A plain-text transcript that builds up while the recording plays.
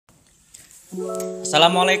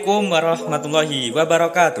Assalamualaikum warahmatullahi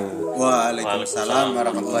wabarakatuh. Waalaikumsalam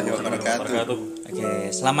warahmatullahi wabarakatuh.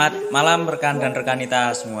 Oke, selamat malam rekan dan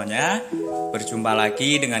rekanita semuanya. Berjumpa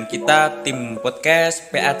lagi dengan kita tim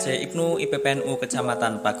podcast PAC IPNU IPPNU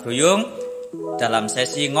Kecamatan Pageruyung dalam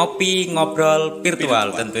sesi ngopi ngobrol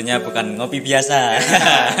virtual. Tentunya bukan ngopi biasa.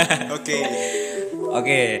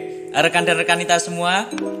 Oke, rekan dan rekanita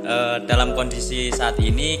semua, dalam kondisi saat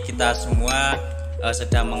ini kita semua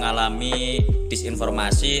sedang mengalami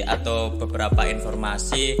disinformasi atau beberapa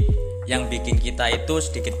informasi yang bikin kita itu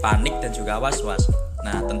sedikit panik dan juga was-was.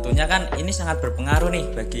 Nah, tentunya kan ini sangat berpengaruh nih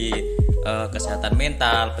bagi kesehatan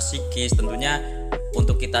mental, psikis, tentunya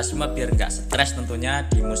untuk kita semua biar nggak stres tentunya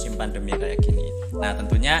di musim pandemi kayak gini. Nah,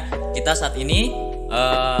 tentunya kita saat ini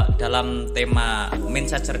dalam tema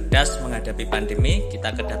mindset cerdas menghadapi pandemi,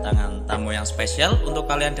 kita kedatangan tamu yang spesial untuk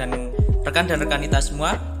kalian dan rekan rekanita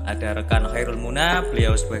semua. Ada rekan Khairul Muna,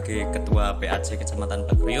 beliau sebagai ketua PAC Kecamatan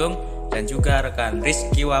Pageruyung, dan juga rekan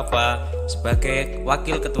Rizky Wafa sebagai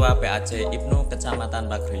wakil ketua PAC IPNU Kecamatan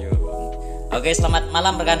Pageruyung. Oke, selamat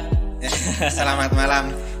malam rekan. Selamat malam.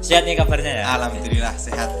 Sehat nih kabarnya ya? Alhamdulillah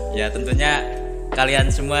sehat. Ya, tentunya kalian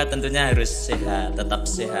semua tentunya harus sehat, tetap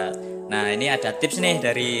sehat. Nah, ini ada tips nih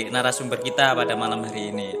dari narasumber kita pada malam hari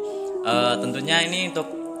ini. Tentunya ini untuk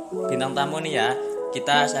bintang tamu nih ya.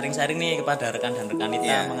 Kita sharing-sharing nih kepada rekan dan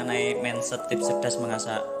rekanita mengenai mindset tips cerdas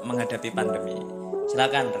menghadapi pandemi.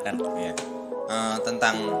 Silakan rekan.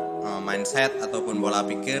 Tentang mindset ataupun pola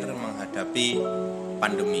pikir menghadapi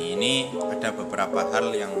pandemi ini ada beberapa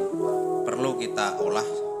hal yang perlu kita olah.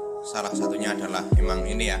 Salah satunya adalah memang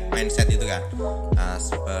ini ya, mindset itu kan.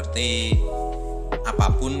 Seperti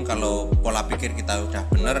apapun, kalau pola pikir kita udah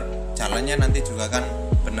benar, jalannya nanti juga kan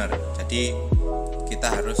benar. Jadi kita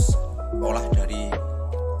harus olah dari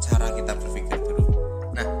cara kita berpikir dulu.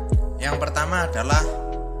 Nah, yang pertama adalah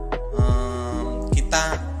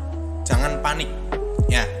kita jangan panik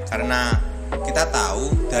ya, karena kita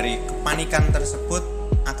tahu dari kepanikan tersebut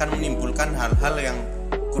akan menimbulkan hal-hal yang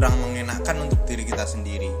kurang mengenakan untuk diri kita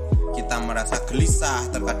sendiri. Kita merasa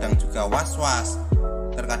gelisah, terkadang juga was-was,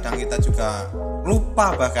 terkadang kita juga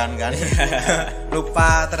lupa bahkan kan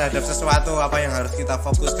lupa terhadap sesuatu apa yang harus kita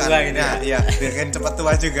fokuskan. Biar cepat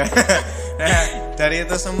tua juga. Nah, dari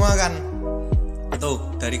itu semua kan, itu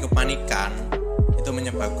dari kepanikan itu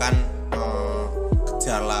menyebabkan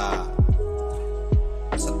gejala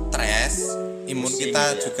stres. Imun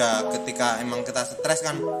kita juga ketika emang kita stres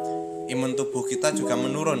kan, imun tubuh kita juga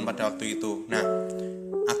menurun pada waktu itu. Nah,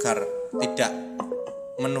 agar tidak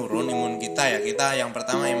menurun imun kita ya, kita yang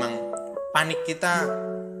pertama emang panik kita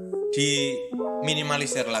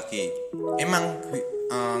diminimalisir lagi. Emang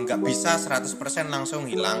nggak bisa 100% langsung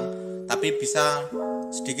hilang, tapi bisa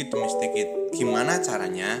sedikit demi sedikit. Gimana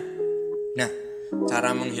caranya? Nah,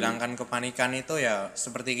 cara menghilangkan kepanikan itu ya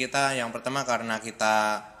seperti kita yang pertama, karena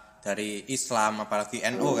kita dari Islam apalagi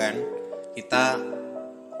NU kan, kita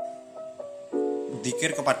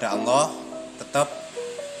dzikir kepada Allah tetap,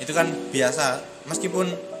 itu kan biasa, meskipun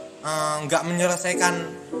nggak menyelesaikan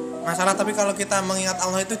masalah, tapi kalau kita mengingat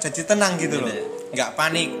Allah itu jadi tenang gitu loh, nggak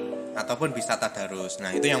panik ataupun bisa tadarus.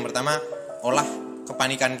 Nah, itu yang pertama, olah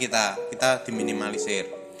kepanikan kita diminimalisir.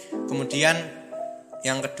 Kemudian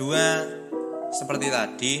yang kedua, seperti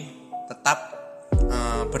tadi, tetap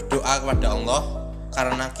berdoa kepada Allah,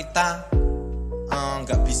 karena kita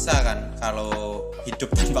nggak bisa kan kalau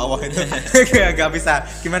hidup tanpa Allah itu nggak bisa.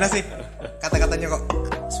 Gimana sih kata-katanya kok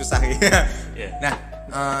susah gitu. Nah,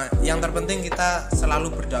 yang terpenting kita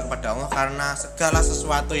selalu berdoa kepada Allah, karena segala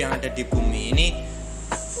sesuatu yang ada di bumi ini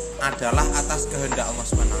adalah atas kehendak Allah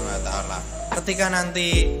Subhanahu wa taala. Ketika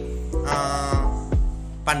nanti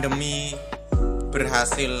pandemi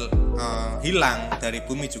berhasil hilang dari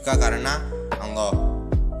bumi juga karena Allah.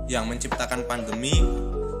 Yang menciptakan pandemi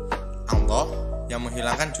Allah, yang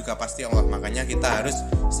menghilangkan juga pasti Allah. Makanya kita harus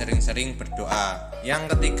sering-sering berdoa.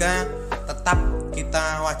 Yang ketiga, tetap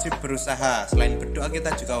kita wajib berusaha. Selain berdoa,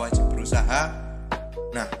 kita juga wajib berusaha.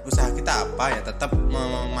 Nah, usaha kita apa ya? Tetap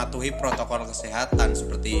mematuhi protokol kesehatan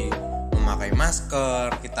seperti memakai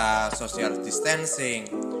masker, kita social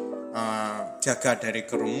distancing, jaga dari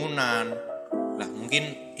kerumunan. Nah,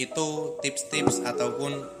 mungkin itu tips-tips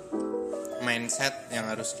ataupun mindset yang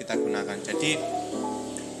harus kita gunakan. Jadi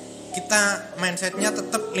kita mindsetnya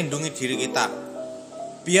tetap lindungi diri kita.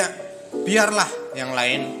 Biarlah yang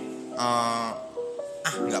lain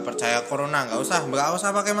nggak percaya corona, nggak usah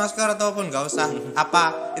pakai masker ataupun nggak usah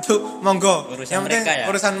apa, itu monggo, urusan mereka ya.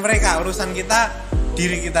 Urusan kita,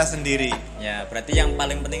 diri kita sendiri. Ya, berarti yang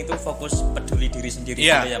paling penting itu fokus peduli diri sendiri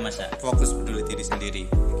ya, ya Mas. Fokus peduli diri sendiri.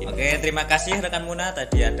 Oke, terima kasih rekan Muna.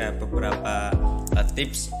 Tadi ada beberapa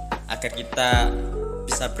tips agar kita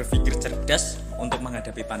bisa berpikir cerdas untuk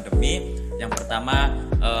menghadapi pandemi. Yang pertama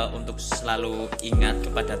untuk selalu ingat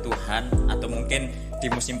kepada Tuhan, atau mungkin di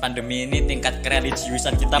musim pandemi ini tingkat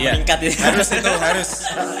kereligiusan kita meningkat ya. Harus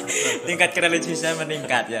Tingkat kereligiusan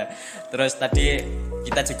meningkat ya. Terus tadi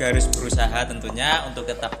kita juga harus berusaha tentunya untuk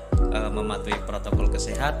tetap mematuhi protokol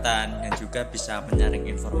kesehatan dan juga bisa menyaring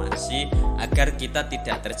informasi agar kita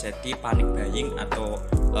tidak terjadi panic buying atau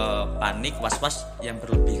panik was-was yang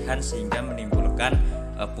berlebihan sehingga menimbulkan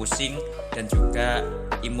pusing dan juga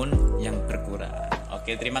imun yang berkurang.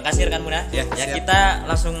 Oke, terima kasih rekan Muna. Ya, kita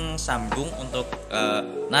langsung sambung untuk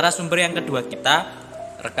narasumber yang kedua kita,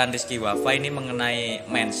 rekan Rizky Wafa, ini mengenai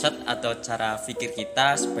mindset atau cara pikir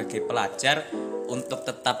kita sebagai pelajar untuk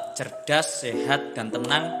tetap cerdas, sehat, dan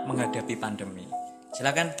tenang menghadapi pandemi.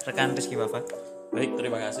 Silakan rekan Rizky Wafa. Baik,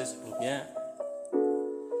 terima kasih sebelumnya.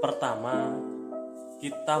 Pertama,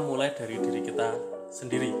 kita mulai dari diri kita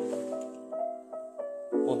sendiri.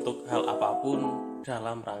 Untuk hal apapun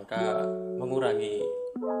dalam rangka mengurangi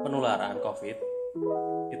penularan COVID,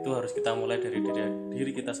 itu harus kita mulai dari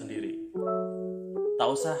diri kita sendiri. Tak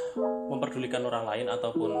usah memperdulikan orang lain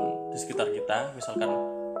ataupun di sekitar kita. Misalkan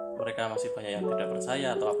mereka masih banyak yang tidak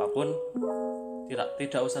percaya atau apapun,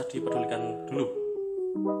 tidak usah dipedulikan dulu.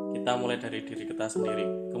 Kita mulai dari diri kita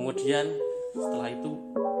sendiri. Kemudian setelah itu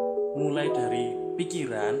mulai dari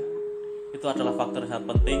pikiran. Itu adalah faktor yang sangat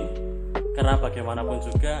penting, karena bagaimanapun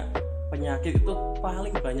juga penyakit itu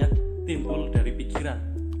paling banyak timbul dari pikiran.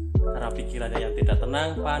 Karena pikirannya yang tidak tenang,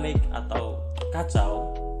 panik atau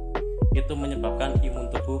kacau, itu menyebabkan imun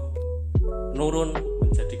tubuh menurun,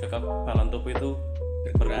 menjadi kekebalan tubuh itu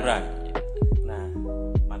berkurang. Nah,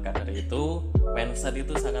 maka dari itu mindset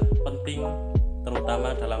itu sangat penting,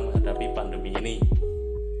 terutama dalam menghadapi pandemi ini.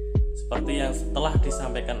 Seperti yang setelah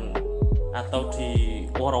disampaikan atau di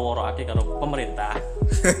woro-woro-ake karo pemerintah,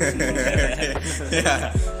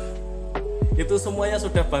 itu semuanya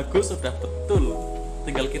sudah bagus, sudah betul,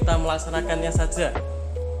 tinggal kita melaksanakannya saja.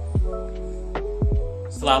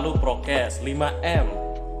 Selalu prokes 5M,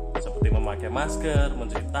 seperti memakai masker,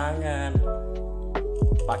 mencuci tangan,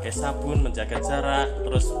 pakai sabun, menjaga jarak,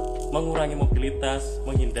 terus mengurangi mobilitas,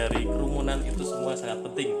 menghindari kerumunan, itu semua sangat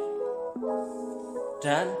penting.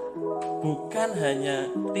 Dan bukan hanya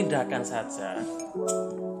tindakan saja,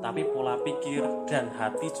 tapi pola pikir dan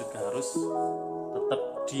hati juga harus tetap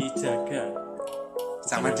dijaga.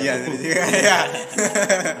 Sama dia juga ya.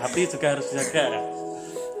 Hati juga harus dijaga.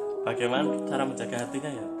 Bagaimana cara menjaga hatinya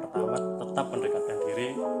ya? Pertama, tetap mendekatkan diri,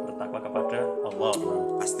 bertakwa kepada Allah.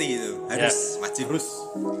 Pasti itu, harus wajib.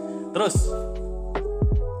 Terus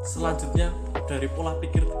selanjutnya dari pola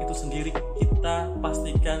pikir itu sendiri, kita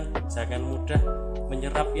pastikan jangan mudah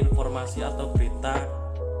menyerap informasi atau berita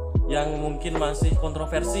yang mungkin masih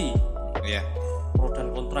kontroversi. Pro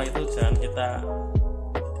dan kontra itu jangan kita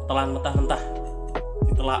telan mentah-mentah.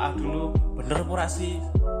 Ditelaah dulu, bener pura sih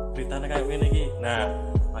beritanya kayak gini. Nah,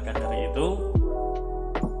 maka dari itu,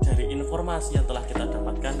 dari informasi yang telah kita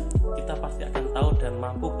dapatkan, kita pasti akan tahu dan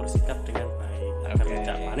mampu bersikap dengan baik agar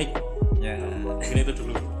tidak panik. Ya, mungkin itu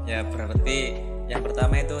dulu. Ya, berarti yang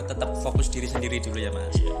pertama itu tetap fokus diri sendiri dulu ya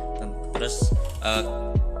Mas. Terus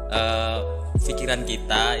pikiran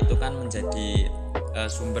kita itu kan menjadi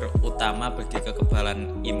sumber utama bagi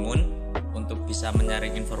kekebalan imun untuk bisa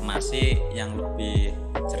menyaring informasi yang lebih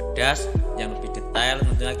cerdas, yang lebih detail.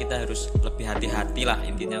 Tentunya kita harus lebih hati-hati lah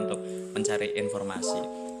intinya untuk mencari informasi.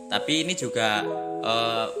 Tapi ini juga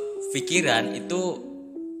pikiran itu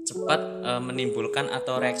cepat menimbulkan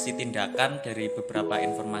atau reaksi tindakan dari beberapa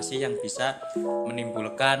informasi yang bisa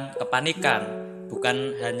menimbulkan kepanikan.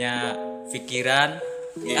 Bukan hanya pikiran,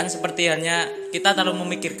 kan seperti hanya kita terlalu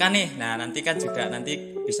memikirkan nih. Nah, nanti kan juga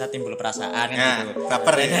nanti bisa timbul perasaan gitu.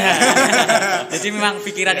 Baper ya. Jadi memang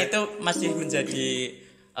pikiran itu masih menjadi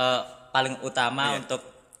paling utama untuk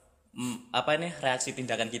reaksi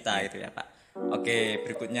tindakan kita itu ya Pak. Oke,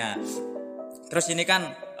 berikutnya. Terus ini kan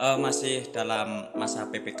masih dalam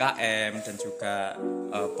masa PPKM dan juga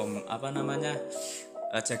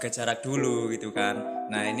jaga jarak dulu gitu kan.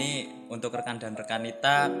 Nah, ini untuk rekan dan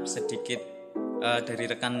rekanita sedikit dari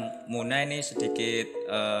rekan Muna ini sedikit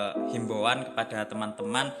himbauan kepada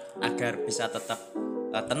teman-teman agar bisa tetap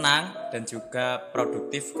tenang dan juga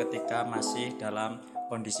produktif ketika masih dalam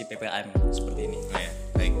kondisi PPKM seperti ini.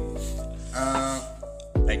 Baik.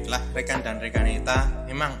 Baiklah rekan dan rekanita,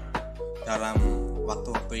 memang dalam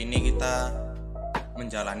waktu-waktu ini kita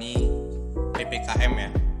menjalani PPKM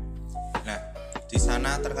ya. Nah, di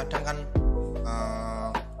sana terkadang kan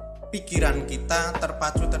pikiran kita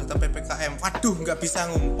terpacu terhadap PPKM. Waduh, nggak bisa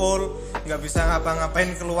ngumpul, nggak bisa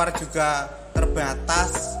ngapa-ngapain, keluar juga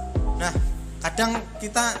terbatas. Nah, kadang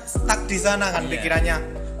kita stuck di sana kan pikirannya,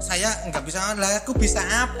 saya nggak bisa, lah aku bisa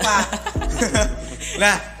apa?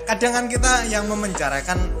 Nah kadang kan kita yang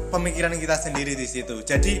memenjarakan pemikiran kita sendiri di situ.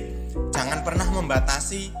 Jadi jangan pernah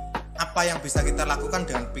membatasi apa yang bisa kita lakukan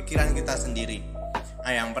dengan pikiran kita sendiri.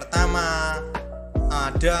 Nah yang pertama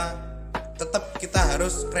ada tetap kita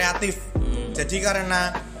harus kreatif. Jadi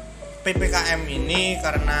karena PPKM ini,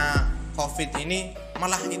 karena COVID ini,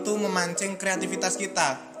 malah itu memancing kreativitas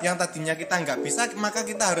kita. Yang tadinya kita nggak bisa, maka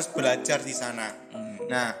kita harus belajar di sana.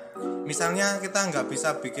 Nah, misalnya kita nggak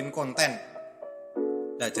bisa bikin konten.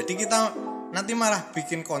 Nah, jadi kita nanti malah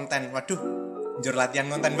bikin konten. Waduh, njur latihan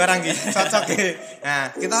konten barang gitu, cocok gitu. Nah,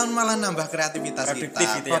 kita malah nambah kreativitas Produktif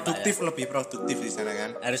kita. gitu ya, Produktif, Pak, ya? lebih produktif di sana kan.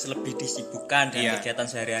 Harus lebih disibukkan dengan kegiatan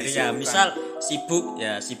sehari-hari ya. Disibukkan. Misal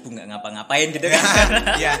sibuk nggak ngapa-ngapain gitu kan.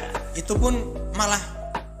 Ya, itu pun malah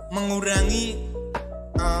mengurangi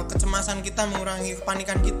kecemasan kita, mengurangi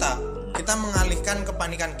kepanikan kita. Kita mengalihkan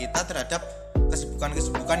kepanikan kita terhadap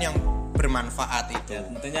kesibukan-kesibukan yang bermanfaat itu. Ya,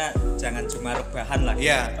 tentunya jangan cuma rebahan lah.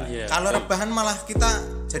 Iya. Iya. Kalau rebahan malah kita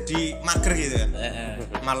jadi mager gitu ya.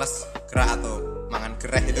 Males gerak atau mangan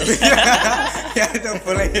gereh itu. Ya itu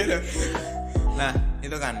boleh gitu. Nah,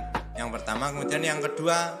 itu kan yang pertama. Kemudian yang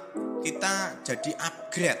kedua, kita jadi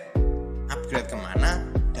upgrade kemana?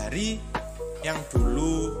 Dari yang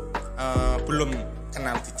dulu belum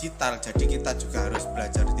kenal digital, jadi kita juga harus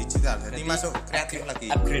belajar digital. Jadi masuk kreatif lagi.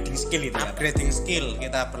 Upgrading skill itu. Upgrading skill,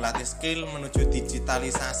 kita berlatih skill menuju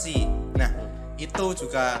digitalisasi. Nah, itu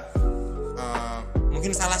juga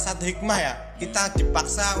mungkin salah satu hikmah ya. Kita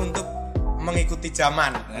dipaksa untuk mengikuti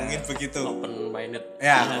zaman, mungkin begitu. Open minded.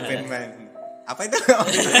 Ya, open mind. Apa itu?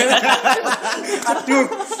 aduh.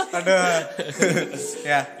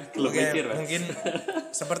 Ya, mungkin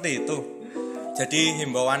seperti itu. Jadi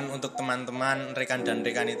himbauan untuk teman-teman, rekan dan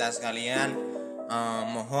rekanita sekalian,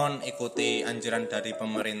 mohon ikuti anjuran dari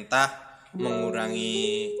pemerintah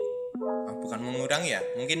mengurangi, bukan mengurangi ya,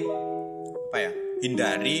 mungkin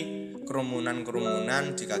hindari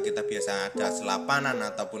kerumunan jika kita biasa ada selapanan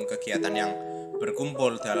ataupun kegiatan yang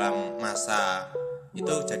berkumpul dalam masa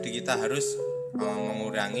itu, jadi kita harus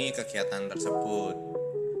mengurangi kegiatan tersebut.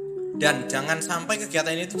 Dan jangan sampai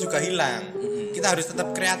kegiatan itu juga hilang. Kita harus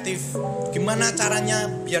tetap kreatif. Gimana caranya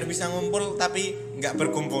biar bisa ngumpul tapi nggak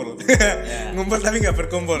berkumpul? Ngumpul tapi nggak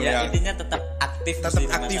berkumpul. Ya, intinya tetap aktif di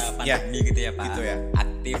aktif masa pandemi gitu ya Pak. Gitu ya.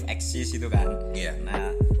 Aktif, eksis itu kan. Iya.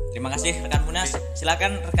 Nah, terima kasih rekan Munas.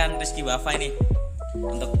 Silakan rekan Rizky Wafa ini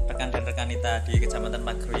untuk rekan dan rekanita di Kecamatan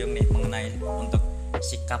Pageruyung nih mengenai untuk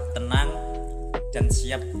sikap tenang dan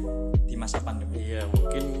siap di masa pandemi. Iya,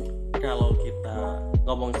 mungkin kalau kita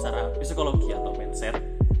ngomong secara psikologi atau mindset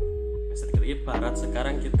kita ibarat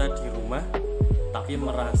sekarang kita di rumah tapi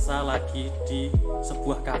merasa lagi di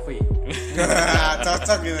sebuah kafe.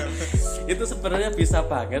 Cocok gitu. Itu sebenarnya bisa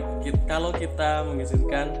banget kalau kita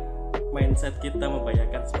mengizinkan mindset kita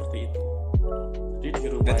membayangkan seperti itu. Jadi di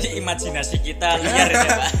rumah Berarti imajinasi kita liar ya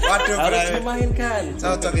Pak. Waduh, harus memainkan.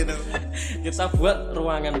 cocok itu. Kita buat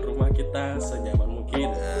ruangan rumah kita senyaman mungkin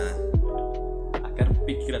agar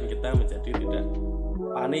pikiran kita menjadi tidak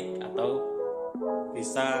panik atau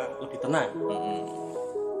bisa lebih tenang.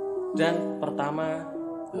 Dan pertama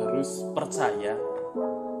harus percaya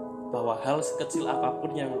bahwa hal sekecil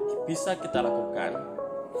apapun yang bisa kita lakukan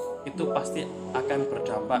itu pasti akan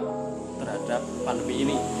berdampak terhadap pandemi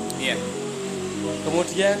ini. Iya.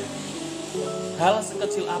 Kemudian hal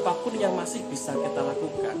sekecil apapun yang masih bisa kita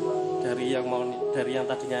lakukan dari yang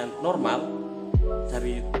tadinya normal,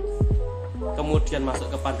 dari kemudian masuk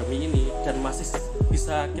ke pandemi ini dan masih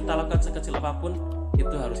bisa kita lakukan sekecil apapun,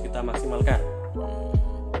 itu harus kita maksimalkan.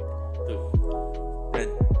 Tuh.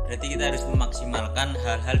 Berarti kita harus memaksimalkan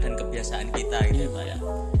hal-hal dan kebiasaan kita gitu ya Pak ya.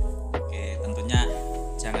 Oke, tentunya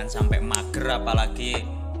jangan sampai mager, apalagi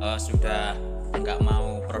sudah nggak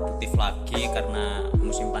mau produktif lagi karena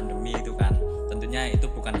musim pandemi itu kan. Tentunya itu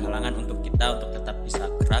bukan halangan untuk kita untuk tetap bisa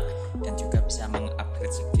gerak dan juga bisa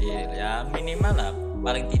mengupgrade skill ya, minimal lah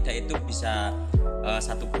paling tidak itu bisa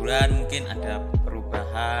 1 bulan mungkin ada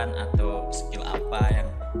perubahan atau skill apa yang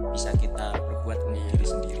bisa kita perbuat untuk diri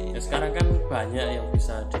sendiri. Ya, sekarang kan banyak yang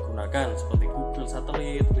bisa digunakan seperti Google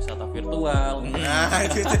satelit, wisata virtual. Nah,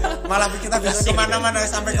 itu malah kita bisa kemana-mana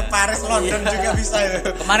sampai ke Paris, London juga bisa ya.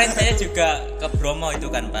 Kemarin saya juga ke Bromo itu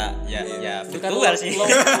kan Pak. Ya Itu kan virtual sih. low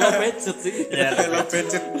budget sih. Ya, Low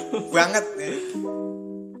budget banget.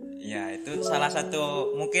 ya itu salah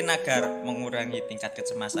satu mungkin agar mengurangi tingkat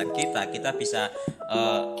kecemasan kita bisa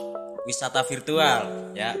wisata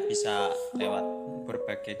virtual ya, bisa lewat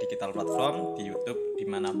berbagai digital platform di YouTube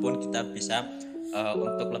dimanapun kita bisa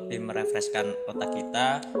untuk lebih merefreshkan otak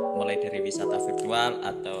kita, mulai dari wisata virtual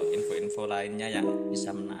atau info-info lainnya yang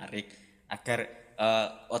bisa menarik agar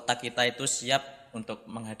otak kita itu siap untuk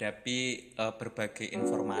menghadapi berbagai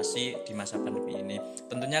informasi di masa pandemi ini.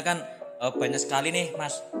 Tentunya kan banyak sekali nih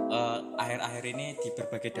Mas, akhir-akhir ini di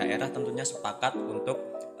berbagai daerah tentunya sepakat untuk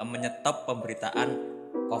menyetop pemberitaan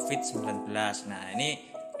COVID-19. Nah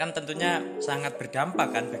ini kan tentunya sangat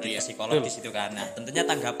berdampak kan bagi psikologis itu kan. Nah tentunya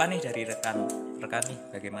tanggapan nih dari rekan nih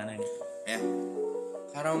bagaimana nih? Ya,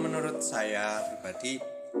 kalau menurut saya pribadi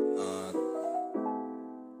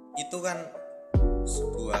itu kan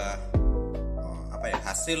sebuah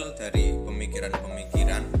hasil dari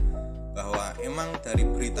pemikiran-pemikiran bahwa emang dari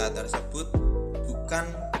berita tersebut bukan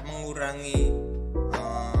mengurangi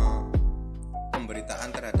pemberitaan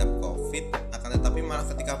terhadap COVID, akan tetapi malah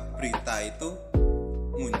ketika berita itu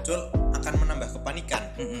muncul akan menambah kepanikan.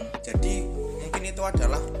 Jadi mungkin itu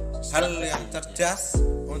adalah hal yang cerdas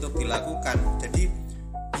untuk dilakukan. Jadi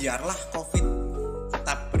biarlah COVID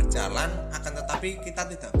tetap berjalan, akan tetapi kita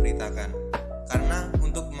tidak beritakan, karena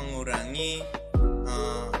untuk mengurangi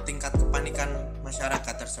tingkat kepanikan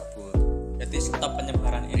masyarakat tersebut. Jadi stop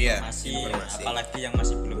penyebaran informasi. Apalagi yang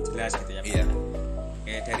masih belum jelas gitu ya. Iya.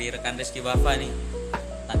 Oke, dari rekan Rizky Wafa nih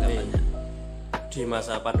tanggapannya. Di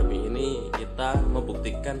masa pandemi ini kita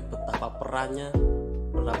membuktikan betapa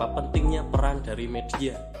pentingnya peran dari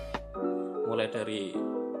media, mulai dari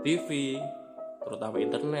TV, terutama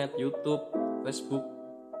internet, YouTube, Facebook,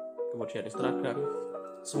 kemudian Instagram,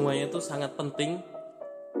 semuanya itu sangat penting.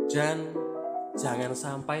 Dan jangan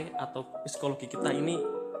sampai atau psikologi kita ini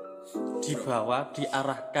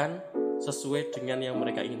diarahkan sesuai dengan yang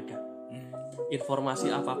mereka inginkan. Informasi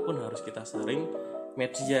apapun harus kita saring,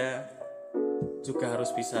 media juga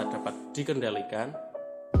harus bisa dapat dikendalikan.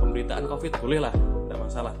 Pemberitaan COVID bolehlah, tidak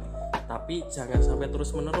masalah, tapi jangan sampai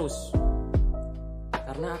terus menerus,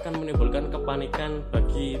 karena akan menimbulkan kepanikan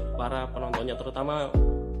bagi para penontonnya, terutama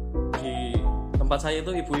di tempat saya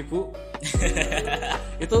itu ibu-ibu.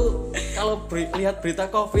 Itu kalau lihat berita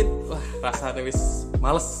COVID, wah rasanya wis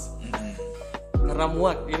males, karena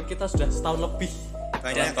muak. Ini kita sudah setahun lebih.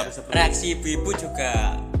 Banyak reaksi ibu-ibu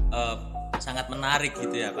juga sangat menarik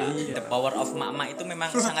gitu ya Pak. The power of mak-mak itu memang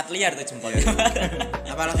sangat liar tuh jempolnya.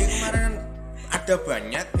 Apalagi kemarin ada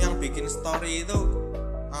banyak yang bikin story itu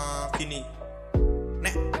gini,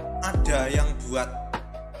 nek ada yang buat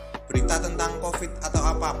berita tentang COVID atau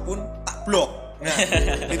apapun tak blok. Nah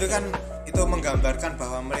itu menggambarkan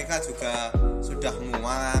bahwa mereka juga sudah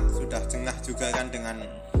muak, sudah jengah juga kan dengan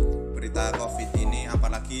berita COVID ini.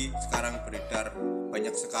 Apalagi sekarang beredar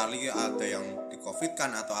banyak sekali ada yang di COVID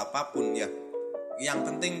kan atau apapun ya. Yang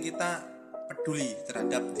penting kita peduli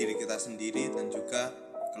terhadap diri kita sendiri dan juga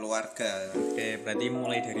keluarga. Oke, berarti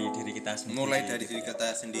mulai dari diri kita sendiri. Mulai dari diri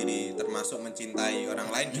kita sendiri, termasuk mencintai orang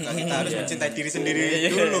lain juga kita harus mencintai diri sendiri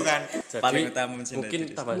dulu kan. Paling utama mencintai. Mungkin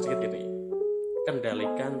tambah sedikit ini,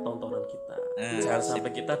 kendalikan tontonan kita. Jangan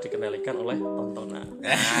sampai kita dikendalikan oleh tontonan.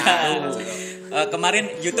 Kemarin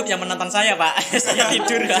YouTube yang menonton saya Pak, saya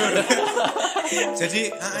tidur. Jadi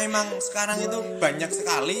emang sekarang itu banyak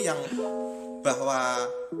sekali yang bahwa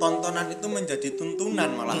tontonan itu menjadi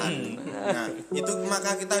tuntunan malahan. Nah itu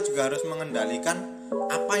maka kita juga harus mengendalikan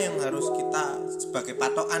apa yang harus kita sebagai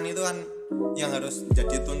patokan itu kan, yang harus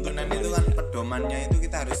jadi tuntunan itu kan, pedomannya itu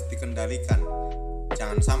kita harus dikendalikan.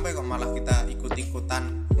 Jangan sampai kok malah kita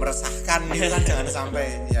ikut-ikutan meresahkan gitu kan, jangan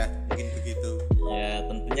sampai ya mungkin begitu. Ya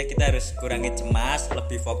tentunya kita harus kurangi cemas,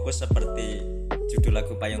 lebih fokus seperti judul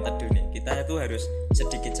lagu Payung Teduh nih. Kita itu harus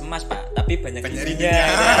sedikit cemas Pak, tapi banyak rindunya.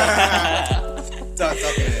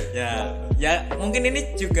 Cocok ya mungkin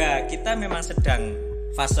ini juga kita memang sedang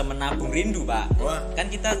fase menabung rindu Pak. Wah.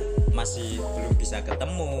 Kan kita masih belum bisa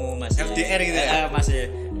ketemu, masih LDR gitu ya?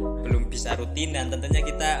 Masih belum bisa rutin, dan tentunya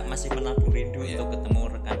kita masih menabung rindu untuk ketemu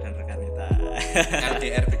rekan dan rekan kita.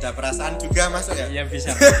 LDR beda perasaan juga masuk ya? Iya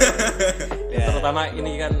bisa. Terutama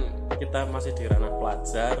ini kan kita masih di ranah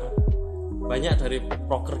pelajar, banyak dari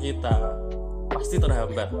proker kita pasti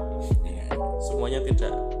terhambat. Semuanya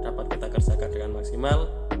tidak dapat kita kerjakan dengan maksimal,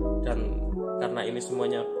 dan karena ini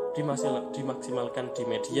semuanya dimaksimalkan di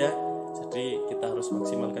media, jadi kita harus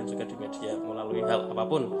maksimalkan juga di media melalui hal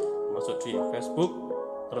apapun, masuk di Facebook,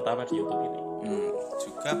 terutama di YouTube ini.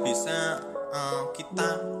 Juga bisa kita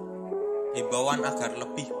himbauan agar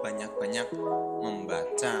lebih banyak-banyak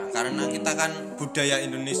membaca, karena kita kan budaya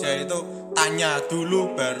Indonesia itu tanya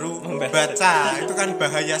dulu baru membaca. Itu kan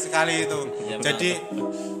bahaya sekali itu. Jadi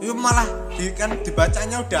itu malah kan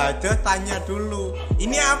dibacanya udah ada, tanya dulu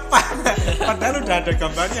ini apa, padahal udah ada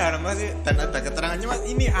gambarnya masih dan ada keterangannya, mas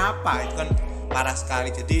ini apa, itu kan parah sekali.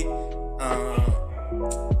 Jadi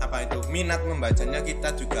minat membacanya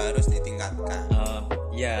kita juga harus ditingkatkan.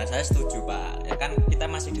 Ya saya setuju Pak. Ya kan kita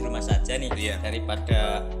masih di rumah saja nih. Iya.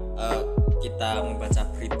 Daripada kita membaca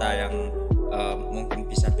berita yang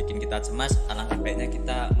mungkin bisa bikin kita cemas, alangkah baiknya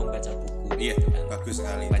kita membaca buku. Iya, gitu kan. bagus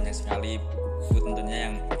sekali. Banyak sekali buku tentunya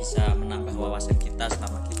yang bisa menambah wawasan kita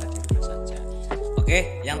selama kita di rumah saja.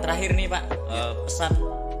 Oke, yang terakhir nih Pak, pesan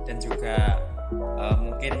dan juga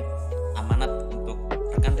mungkin amanat untuk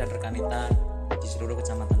rekan dan rekanita di seluruh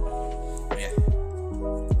kecamatan Pak. Ya.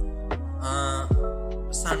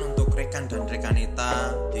 Pesan untuk rekan dan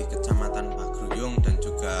rekanita di kecamatan Pageruyung dan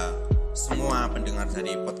juga semua pendengar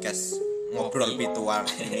dari podcast Ngobrol Pirtual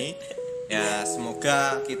ini, ya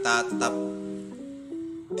semoga kita tetap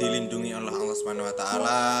dilindungi oleh Allah Subhanahu wa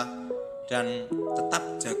taala dan tetap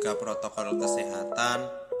jaga protokol kesehatan.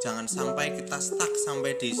 Jangan sampai kita stuck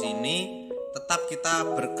sampai di sini. Tetap kita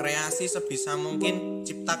berkreasi sebisa mungkin,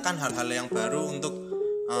 ciptakan hal-hal yang baru untuk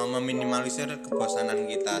meminimalisir kebosanan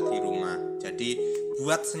kita di rumah. Jadi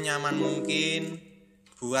buat senyaman mungkin,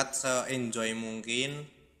 buat se-enjoy mungkin.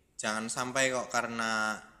 Jangan sampai kok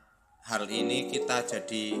karena hal ini kita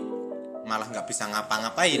jadi malah nggak bisa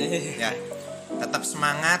ngapa-ngapain ya. Tetap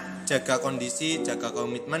semangat, jaga kondisi, jaga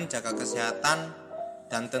komitmen, jaga kesehatan,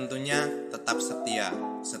 dan tentunya tetap setia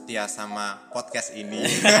sama podcast ini.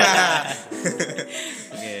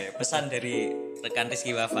 Oke, pesan dari rekan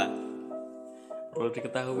Rizky Wafa. Perlu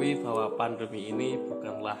diketahui bahwa pandemi ini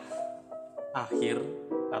bukanlah akhir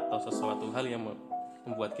atau sesuatu hal yang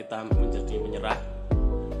membuat kita menjadi menyerah.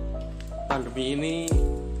 Pandemi ini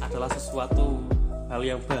adalah sesuatu hal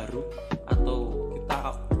yang baru, atau kita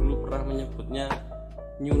dulu pernah menyebutnya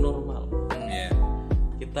new normal. Yeah.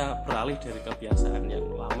 Kita beralih dari kebiasaan yang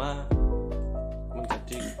lama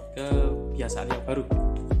menjadi kebiasaan yang baru.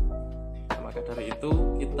 Maka dari itu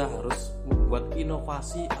kita harus membuat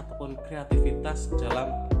inovasi ataupun kreativitas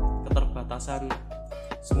dalam keterbatasan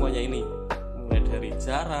semuanya ini, mulai dari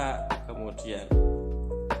jarak, kemudian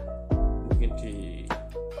mungkin di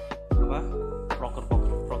proker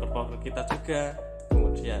kita juga,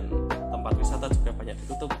 kemudian tempat wisata juga banyak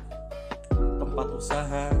ditutup, tempat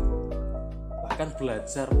usaha, bahkan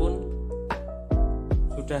belajar pun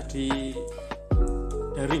sudah di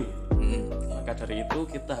daring. Maka dari itu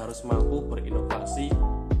kita harus mampu berinovasi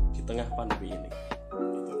di tengah pandemi ini.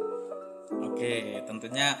 Oke,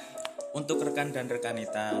 tentunya untuk rekan dan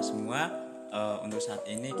rekanita semua, untuk saat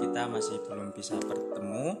ini kita masih belum bisa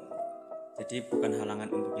bertemu. Jadi bukan halangan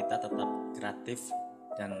untuk kita tetap kreatif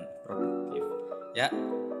dan produktif. Ya,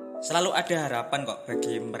 selalu ada harapan kok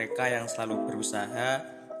bagi mereka yang selalu berusaha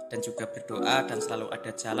dan juga berdoa, dan selalu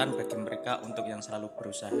ada jalan bagi mereka untuk yang selalu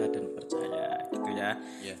berusaha dan percaya, gitu ya.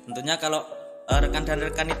 Yeah. Tentunya kalau rekan dan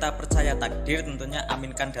rekanita percaya takdir, tentunya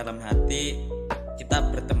aminkan dalam hati, kita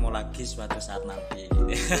bertemu lagi suatu saat nanti.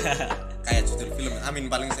 Kayak judul film,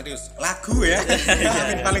 amin paling serius. Lagu ya.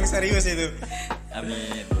 Amin paling serius itu.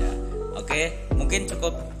 Amin. Ya. Oke, mungkin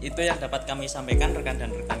cukup itu yang dapat kami sampaikan rekan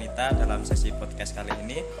dan rekanita dalam sesi podcast kali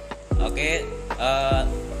ini. Oke,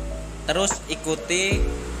 terus ikuti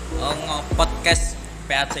podcast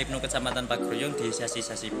IPNU Kecamatan Pageruyung di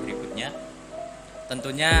sesi-sesi berikutnya.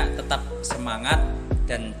 Tentunya tetap semangat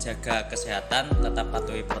dan jaga kesehatan, tetap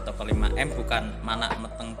patuhi protokol 5M, bukan manak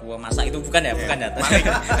meteng tua masak itu bukan ya, bukan ya. Maling.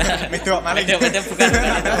 Bukan itu.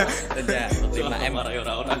 Tentunya 5M.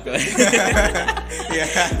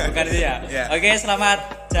 Bukan itu ya. Oke,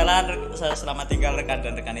 selamat jalan, selamat tinggal rekan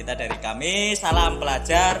dan rekanita dari kami. Salam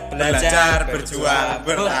belajar, berjuang,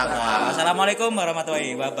 bertakwa. Wassalamualaikum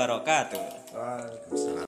warahmatullahi wabarakatuh. Waalaikumsalam.